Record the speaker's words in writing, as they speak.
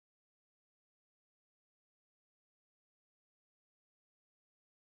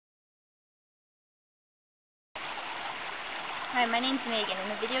Hi, my name's Megan, and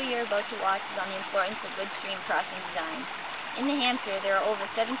the video you're about to watch is on the importance of good stream crossing design. In New Hampshire, there are over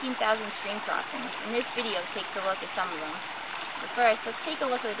 17,000 stream crossings, and this video takes a look at some of them. But first, let's take a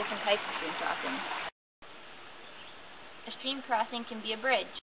look at the different types of stream crossings. A stream crossing can be a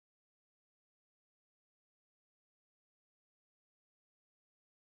bridge,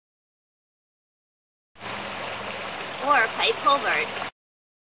 or a pipe culvert.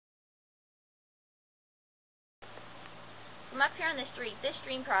 From up here on the street, this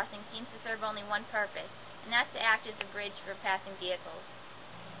stream crossing seems to serve only one purpose, and that's to act as a bridge for passing vehicles.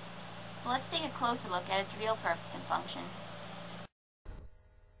 Well, let's take a closer look at its real purpose and function.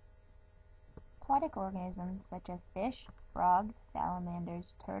 Aquatic organisms such as fish, frogs,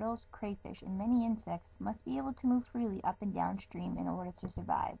 salamanders, turtles, crayfish, and many insects must be able to move freely up and downstream in order to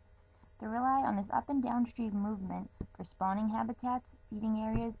survive. They rely on this up and downstream movement for spawning habitats, feeding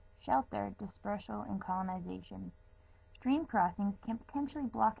areas, shelter, dispersal, and colonization. Stream crossings can potentially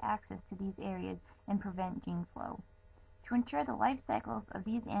block access to these areas and prevent gene flow. To ensure the life cycles of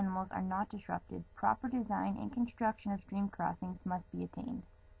these animals are not disrupted, proper design and construction of stream crossings must be attained.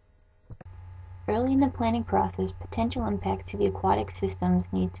 Early in the planning process, potential impacts to the aquatic systems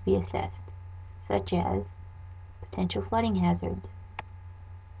need to be assessed, such as potential flooding hazards,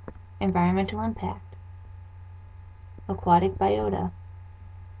 environmental impact, aquatic biota,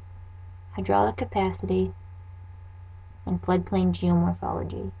 hydraulic capacity, and floodplain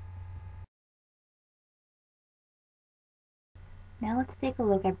geomorphology. Now let's take a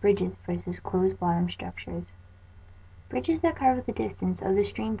look at bridges versus closed bottom structures. Bridges that cover the distance of the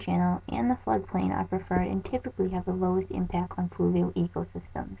stream channel and the floodplain are preferred and typically have the lowest impact on fluvial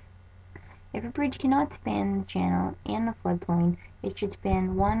ecosystems. If a bridge cannot span the channel and the floodplain, it should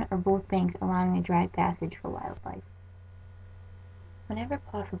span one or both banks, allowing a dry passage for wildlife. Whenever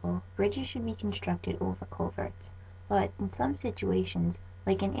possible, bridges should be constructed over culverts. But in some situations,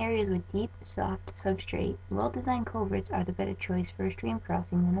 like in areas with deep, soft substrate, well-designed culverts are the better choice for a stream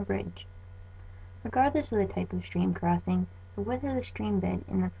crossing than a bridge. Regardless of the type of stream crossing, the width of the stream bed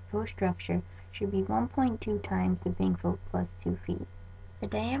in the proposed structure should be 1.2 times the bank width plus 2 feet. The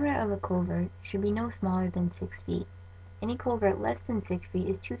diameter of a culvert should be no smaller than 6 feet. Any culvert less than 6 feet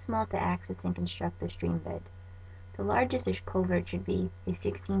is too small to access and construct the stream bed. The largest culvert should be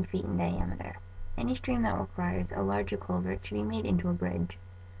 16 feet in diameter. Any stream that requires a larger culvert should be made into a bridge.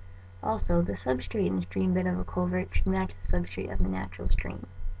 Also, the substrate in the stream bed of a culvert should match the substrate of the natural stream.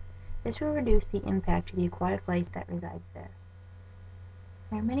 This will reduce the impact to the aquatic life that resides there.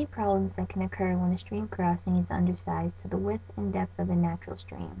 There are many problems that can occur when a stream crossing is undersized to the width and depth of the natural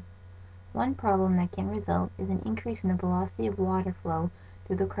stream. One problem that can result is an increase in the velocity of water flow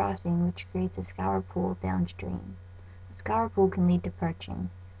through the crossing, which creates a scour pool downstream. A scour pool can lead to perching.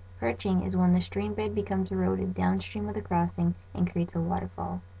 Perching is when the stream bed becomes eroded downstream of the crossing and creates a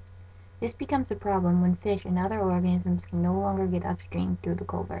waterfall. This becomes a problem when fish and other organisms can no longer get upstream through the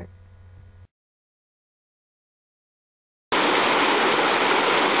culvert.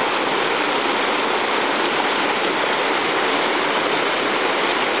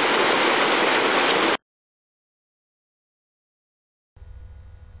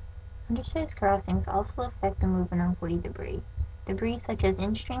 Undersized crossings also affect the movement of woody debris. Debris such as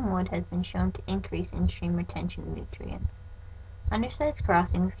in-stream wood has been shown to increase in-stream retention of nutrients. Undersized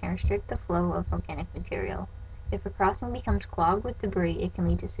crossings can restrict the flow of organic material. If a crossing becomes clogged with debris, it can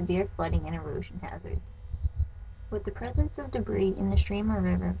lead to severe flooding and erosion hazards. With the presence of debris in the stream or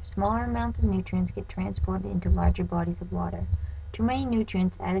river, smaller amounts of nutrients get transported into larger bodies of water. Too many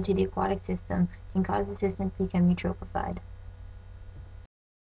nutrients added to the aquatic system can cause the system to become eutrophied.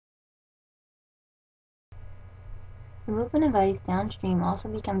 The movement of ice downstream also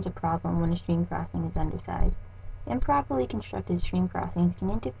becomes a problem when a stream crossing is undersized. Improperly constructed stream crossings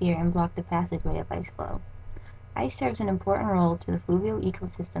can interfere and block the passageway of ice flow. Ice serves an important role to the fluvial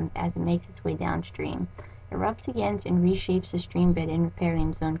ecosystem as it makes its way downstream. It rubs against and reshapes the stream bed and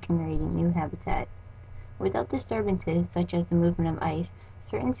riparian zone, creating new habitat. Without disturbances such as the movement of ice,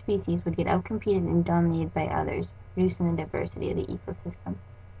 certain species would get outcompeted and dominated by others, reducing the diversity of the ecosystem.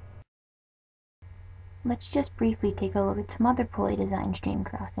 Let's just briefly take a look at some other poorly designed stream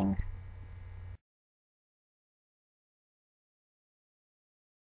crossings.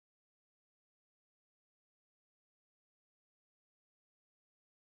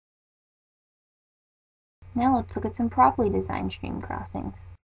 Now let's look at some properly designed stream crossings.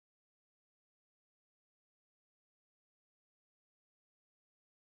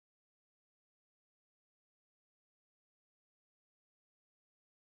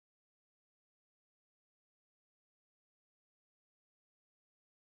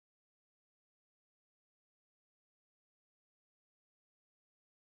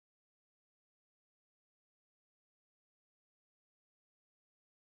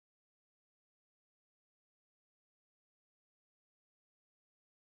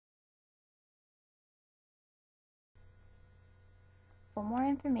 For more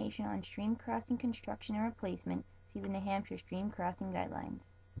information on stream crossing construction and replacement, see the New Hampshire Stream Crossing Guidelines.